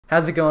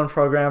How's it going,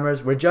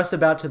 programmers? We're just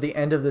about to the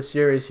end of the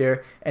series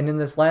here, and in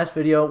this last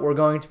video we're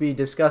going to be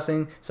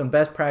discussing some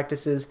best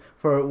practices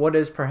for what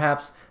is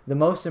perhaps the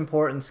most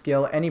important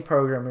skill any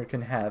programmer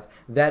can have,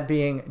 that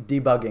being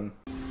debugging.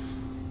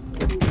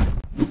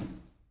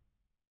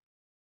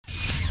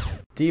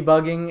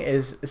 Debugging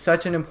is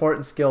such an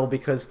important skill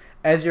because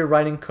as you're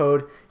writing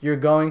code, you're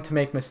going to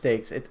make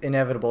mistakes. It's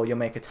inevitable. You'll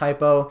make a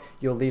typo,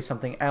 you'll leave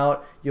something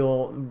out,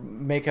 you'll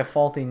make a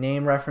faulty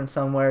name reference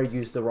somewhere,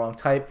 use the wrong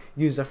type,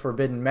 use a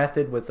forbidden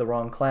method with the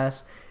wrong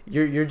class.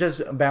 You're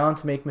just bound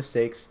to make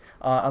mistakes,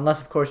 unless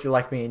of course you're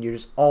like me and you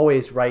just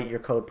always write your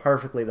code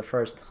perfectly the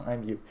first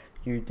time you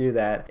do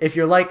that. If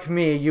you're like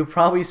me, you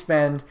probably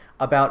spend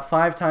about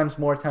 5 times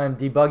more time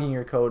debugging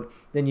your code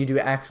than you do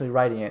actually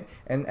writing it.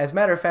 And as a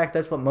matter of fact,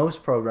 that's what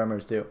most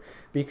programmers do,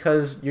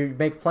 because you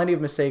make plenty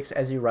of mistakes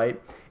as you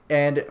write,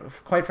 and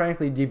quite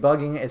frankly,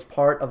 debugging is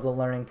part of the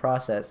learning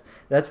process.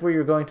 That's where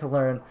you're going to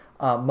learn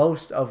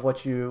most of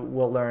what you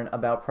will learn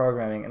about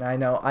programming, and I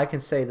know I can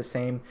say the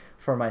same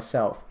for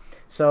myself.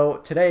 So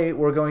today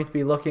we're going to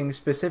be looking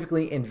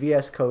specifically in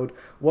VS Code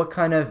what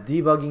kind of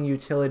debugging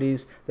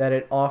utilities that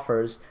it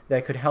offers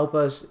that could help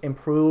us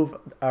improve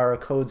our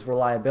code's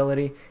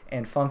reliability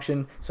and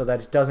function so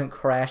that it doesn't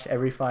crash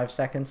every 5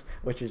 seconds,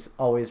 which is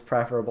always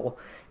preferable.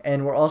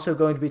 And we're also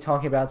going to be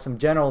talking about some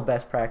general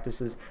best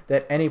practices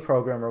that any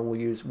programmer will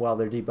use while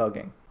they're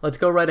debugging. Let's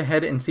go right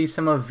ahead and see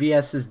some of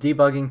VS's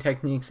debugging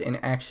techniques in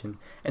action.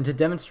 And to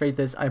demonstrate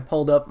this, I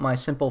pulled up my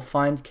simple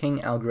find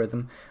king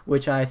algorithm,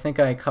 which I think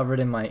I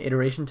covered in my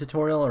iteration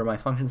tutorial or my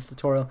functions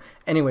tutorial.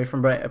 Anyway,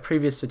 from a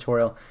previous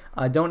tutorial.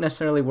 Don't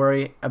necessarily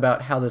worry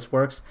about how this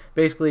works.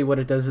 Basically what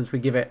it does is we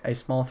give it a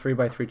small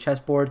 3x3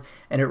 chessboard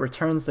and it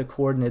returns the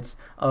coordinates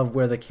of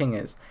where the king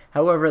is.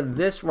 However,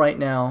 this right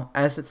now,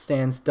 as it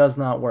stands, does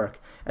not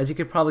work. As you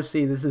could probably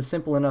see, this is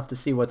simple enough to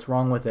see what's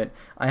wrong with it.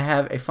 I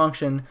have a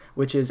function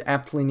which is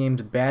aptly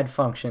named bad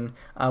function,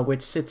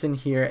 which sits in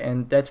here,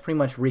 and that's pretty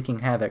much wreaking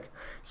havoc.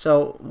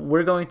 So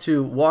we're going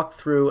to walk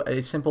through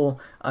a simple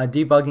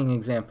debugging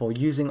example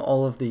using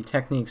all of the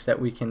techniques that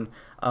we can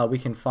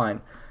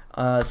find.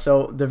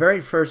 So the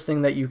very first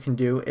thing that you can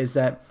do is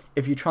that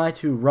if you try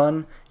to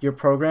run your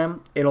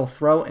program, it'll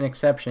throw an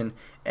exception,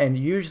 and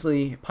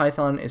usually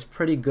Python is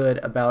pretty good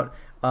about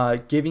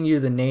giving you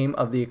the name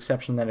of the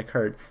exception that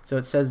occurred. So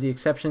it says the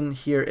exception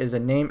here is a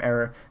name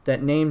error,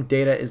 that name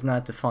data is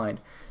not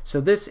defined. So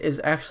this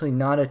is actually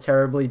not a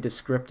terribly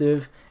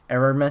descriptive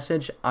error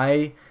message.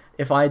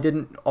 If I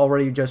didn't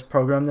already just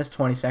program this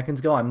 20 seconds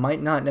ago, I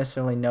might not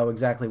necessarily know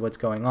exactly what's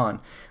going on.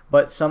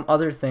 But some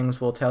other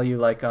things will tell you,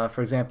 like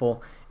for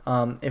example,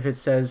 if it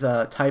says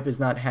type is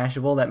not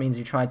hashable, that means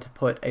you tried to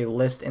put a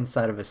list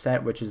inside of a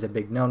set, which is a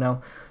big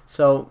no-no.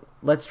 So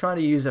let's try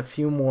to use a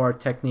few more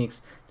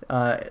techniques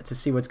to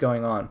see what's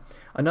going on.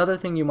 Another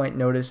thing you might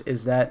notice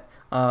is that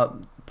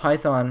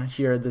Python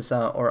here,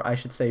 or I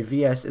should say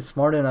VS, is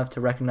smart enough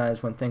to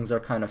recognize when things are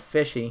kind of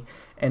fishy,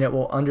 and it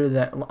will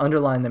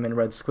underline them in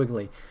red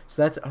squiggly.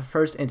 So that's a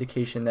first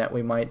indication that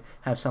we might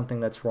have something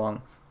that's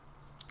wrong.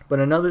 But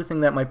another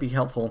thing that might be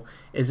helpful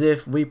is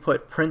if we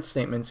put print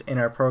statements in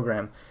our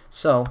program.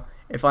 So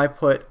if I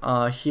put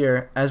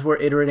here, as we're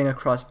iterating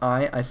across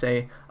I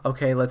say,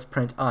 okay, let's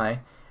print I.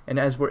 And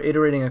as we're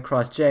iterating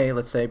across j,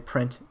 let's say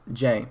print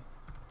j.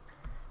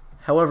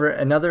 However,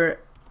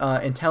 another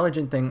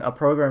intelligent thing a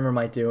programmer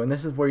might do, and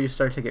this is where you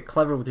start to get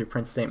clever with your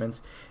print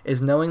statements,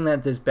 is knowing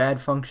that this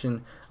bad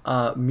function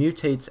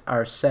mutates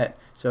our set.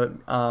 So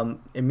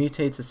it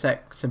mutates a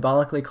set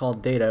symbolically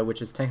called data,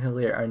 which is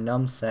technically our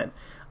num set.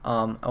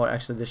 Oh,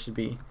 actually this should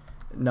be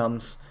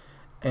nums.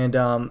 And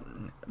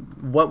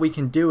what we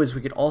can do is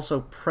we could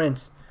also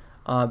print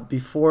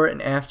before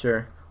and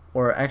after,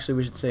 or actually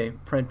we should say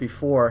print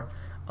before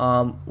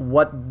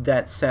what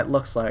that set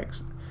looks like.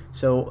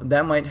 So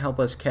that might help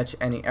us catch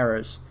any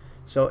errors.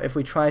 So if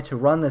we try to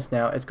run this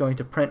now, it's going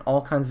to print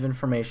all kinds of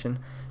information.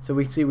 So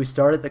we see we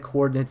start at the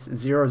coordinates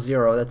 0,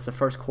 0, that's the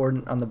first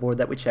coordinate on the board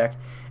that we check,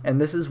 and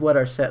this is what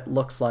our set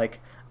looks like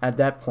at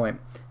that point.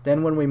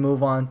 Then when we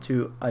move on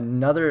to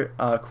another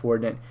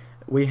coordinate,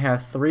 we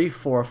have 3,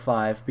 4,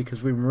 5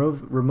 because we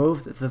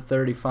removed the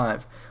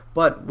 35.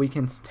 But we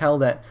can tell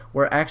that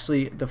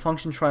the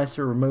function tries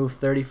to remove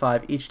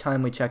 35 each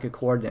time we check a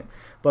coordinate.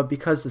 But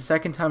because the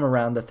second time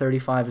around the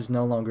 35 is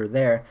no longer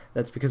there,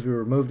 that's because we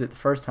removed it the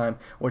first time,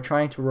 we're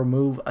trying to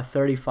remove a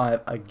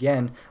 35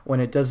 again when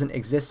it doesn't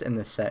exist in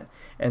this set.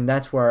 And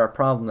that's where our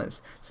problem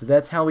is. So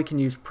that's how we can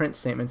use print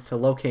statements to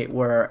locate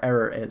where our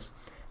error is.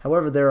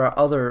 However, there are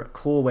other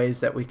cool ways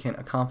that we can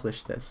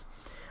accomplish this.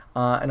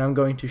 And I'm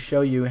going to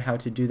show you how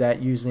to do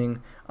that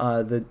using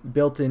the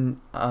built-in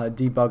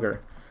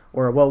debugger.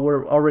 Or, well,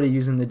 we're already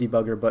using the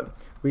debugger, but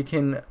we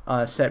can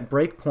set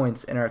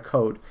breakpoints in our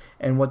code.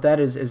 And what that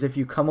is if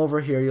you come over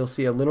here, you'll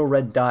see a little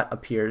red dot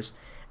appears,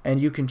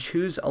 and you can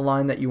choose a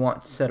line that you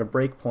want to set a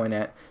breakpoint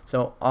at.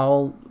 So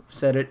I'll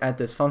set it at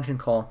this function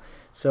call.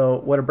 So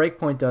what a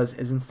breakpoint does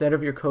is instead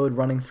of your code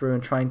running through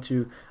and trying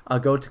to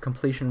go to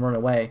completion, run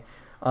away,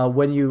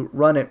 when you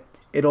run it,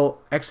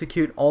 it'll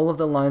execute all of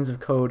the lines of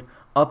code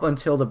up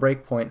until the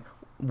breakpoint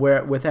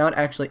without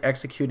actually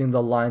executing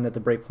the line that the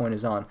breakpoint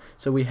is on.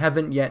 So we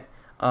haven't yet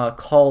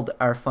called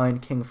our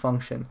find king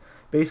function.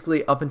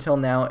 Basically, up until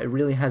now, it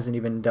really hasn't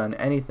even done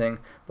anything,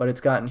 but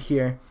it's gotten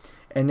here.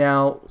 And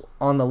now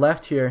on the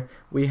left here,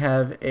 we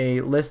have a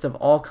list of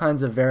all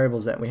kinds of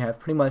variables that we have,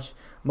 pretty much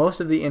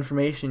most of the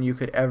information you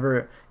could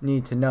ever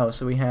need to know.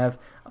 So we have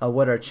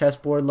what our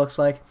chessboard looks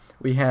like.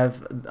 We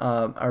have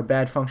our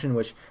bad function,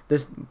 which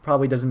this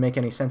probably doesn't make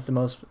any sense to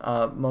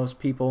most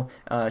people.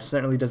 It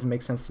certainly doesn't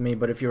make sense to me,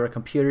 but if you're a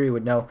computer, you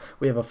would know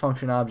we have a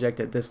function object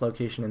at this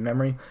location in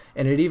memory.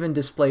 And it even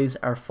displays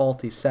our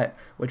faulty set,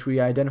 which we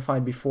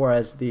identified before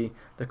as the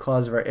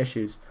cause of our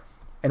issues.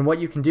 And what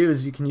you can do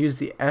is you can use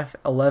the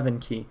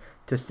F11 key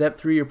to step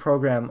through your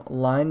program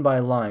line by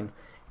line,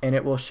 and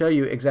it will show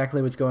you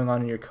exactly what's going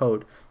on in your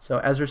code. So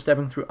as we're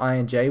stepping through I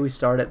and J, we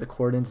start at the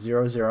coordinates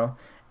 0, 0,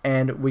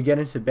 and we get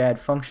into bad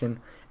function,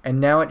 and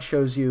now it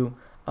shows you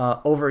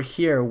over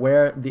here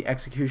where the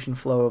execution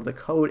flow of the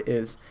code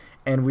is,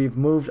 and we've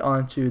moved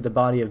on to the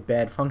body of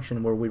bad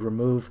function where we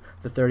remove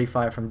the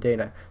 35 from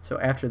data. So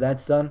after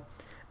that's done,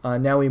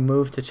 now we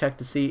move to check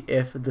to see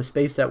if the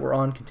space that we're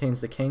on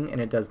contains the king,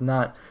 and it does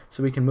not.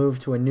 So we can move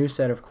to a new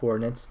set of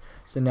coordinates.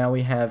 So now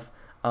we have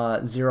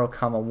 0,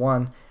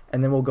 1,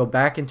 and then we'll go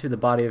back into the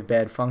body of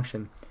bad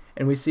function.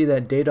 And we see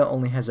that data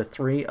only has a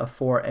 3, a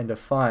 4, and a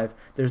 5.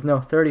 There's no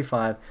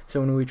 35,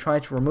 so when we try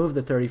to remove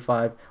the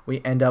 35,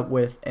 we end up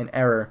with an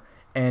error,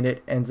 and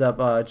it ends up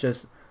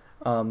just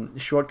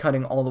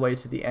shortcutting all the way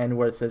to the end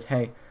where it says,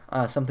 hey,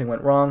 something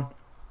went wrong.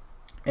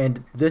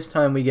 And this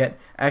time we get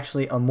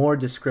actually a more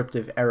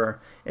descriptive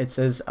error. It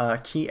says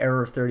key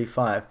error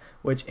 35,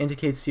 which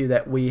indicates to you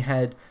that we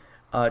had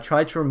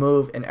tried to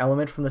remove an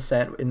element from the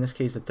set, in this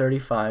case a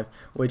 35,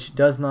 which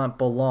does not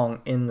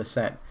belong in the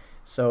set.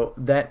 So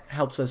that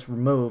helps us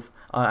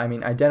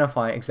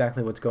identify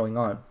exactly what's going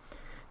on.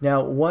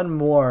 Now, one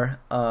more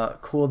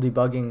cool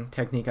debugging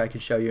technique I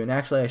could show you, and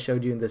actually I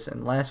showed you this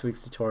in last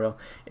week's tutorial,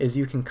 is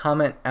you can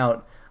comment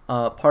out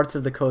parts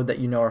of the code that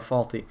you know are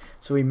faulty.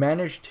 So we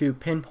managed to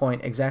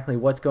pinpoint exactly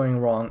what's going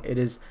wrong. It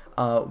is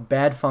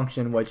bad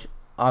function, which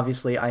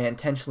obviously I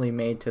intentionally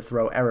made to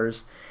throw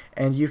errors,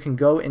 and you can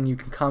go and you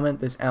can comment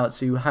this out.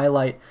 So you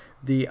highlight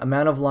the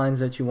amount of lines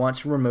that you want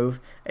to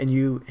remove, and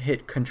you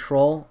hit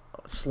Control/,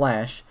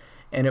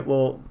 and it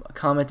will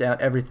comment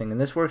out everything. And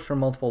this works for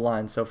multiple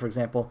lines. So for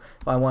example,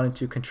 if I wanted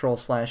to Control/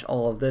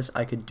 all of this,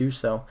 I could do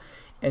so.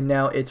 And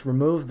now it's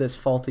removed this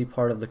faulty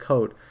part of the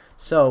code.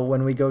 So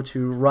when we go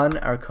to run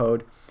our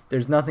code,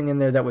 there's nothing in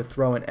there that would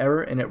throw an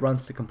error, and it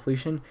runs to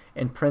completion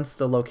and prints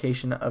the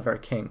location of our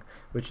king,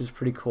 which is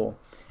pretty cool.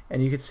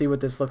 And you can see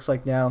what this looks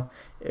like now.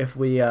 If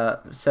we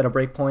set a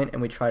breakpoint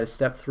and we try to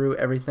step through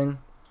everything,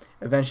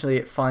 eventually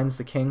it finds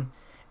the king,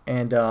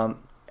 and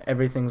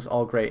everything's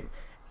all great.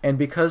 And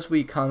because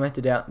we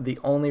commented out the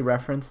only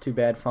reference to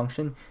bad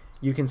function,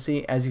 you can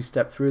see as you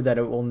step through that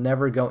it will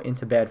never go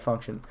into bad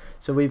function.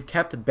 So we've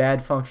kept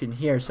bad function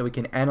here so we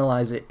can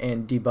analyze it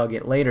and debug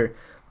it later,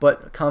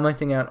 but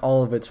commenting out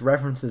all of its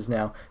references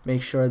now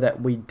makes sure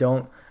that we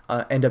don't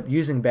end up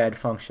using bad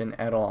function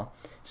at all,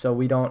 so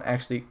we don't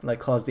actually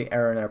cause the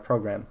error in our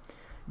program.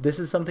 This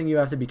is something you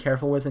have to be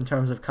careful with in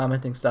terms of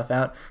commenting stuff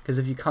out, because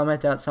if you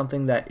comment out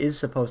something that is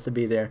supposed to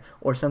be there,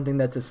 or something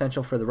that's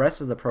essential for the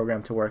rest of the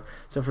program to work,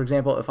 so for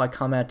example, if I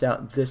comment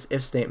out this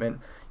if statement,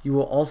 you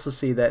will also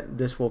see that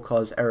this will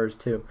cause errors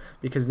too,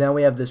 because now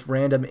we have this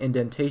random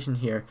indentation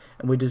here,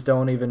 and we just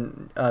don't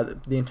even,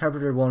 the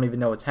interpreter won't even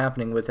know what's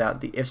happening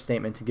without the if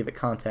statement to give it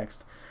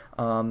context.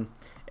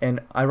 And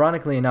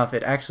ironically enough,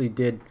 it actually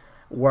did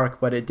work,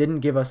 but it didn't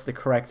give us the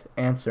correct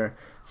answer.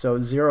 So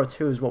 0,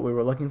 2 is what we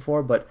were looking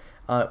for, but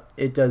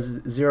it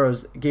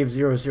gave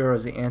 0, 0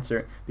 as the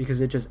answer,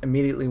 because it just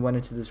immediately went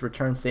into this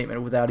return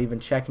statement without even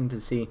checking to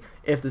see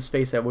if the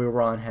space that we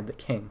were on had the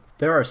king.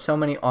 There are so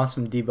many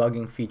awesome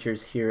debugging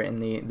features here in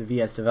the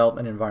VS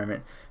development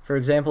environment. For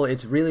example,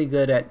 it's really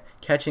good at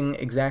catching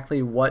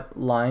exactly what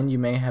line you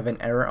may have an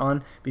error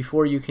on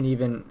before you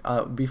even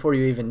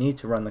need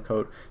to run the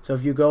code. So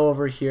if you go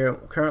over here,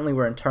 currently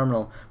we're in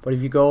terminal, but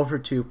if you go over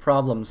to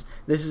problems,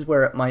 this is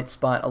where it might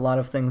spot a lot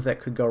of things that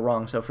could go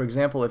wrong. So for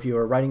example, if you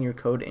were writing your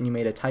code and you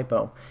made a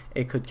typo,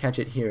 it could catch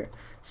it here.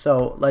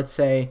 So let's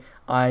say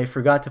I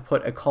forgot to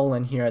put a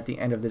colon here at the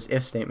end of this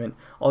if statement.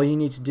 All you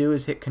need to do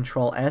is hit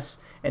Control+S,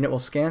 and it will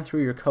scan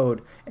through your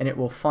code, and it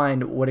will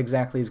find what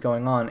exactly is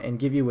going on and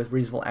give you with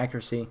reasonable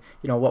accuracy,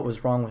 what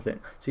was wrong with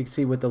it. So you can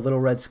see with the little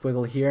red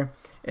squiggle here,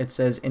 it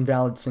says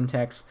invalid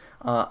syntax,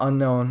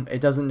 unknown. It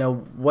doesn't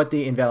know what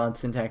the invalid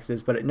syntax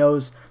is, but it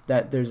knows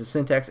that there's a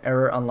syntax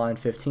error on line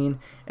 15,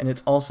 and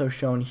it's also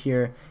shown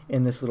here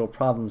in this little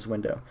problems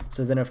window.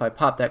 So then if I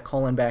pop that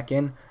colon back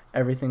in,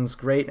 everything's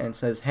great, and it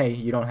says, hey,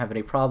 you don't have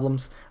any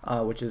problems,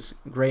 which is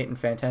great and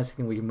fantastic,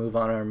 and we can move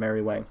on our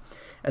merry way.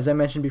 As I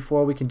mentioned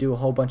before, we can do a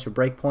whole bunch of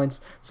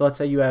breakpoints. So let's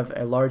say you have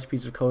a large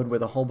piece of code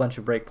with a whole bunch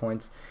of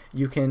breakpoints.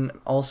 You can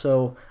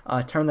also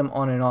turn them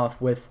on and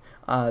off with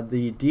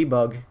the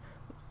debug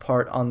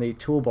part on the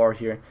toolbar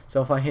here.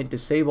 So if I hit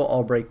disable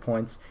all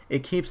breakpoints,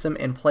 it keeps them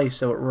in place,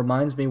 so it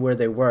reminds me where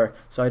they were,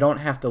 so I don't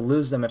have to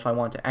lose them if I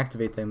want to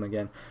activate them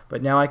again.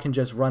 But now I can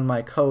just run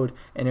my code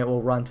and it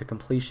will run to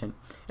completion.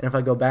 And if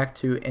I go back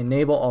to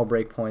enable all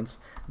breakpoints,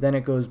 then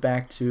it goes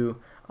back to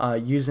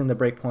using the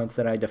breakpoints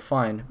that I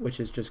defined, which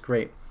is just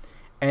great.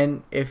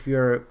 And if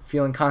you're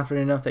feeling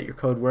confident enough that your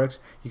code works,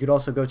 you could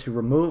also go to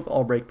remove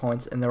all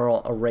breakpoints and they're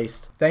all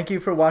erased. Thank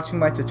you for watching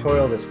my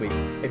tutorial this week.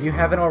 If you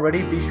haven't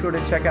already, be sure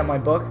to check out my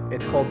book.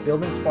 It's called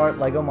Building Smart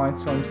LEGO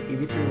Mindstorm's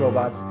EV3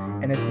 Robots,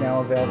 and it's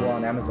now available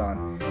on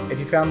Amazon. If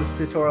you found this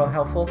tutorial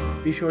helpful,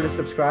 be sure to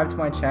subscribe to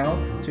my channel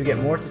to get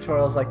more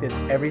tutorials like this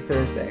every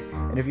Thursday.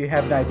 And if you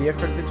have an idea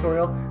for a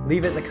tutorial,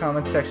 leave it in the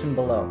comments section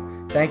below.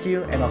 Thank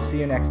you, and I'll see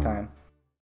you next time.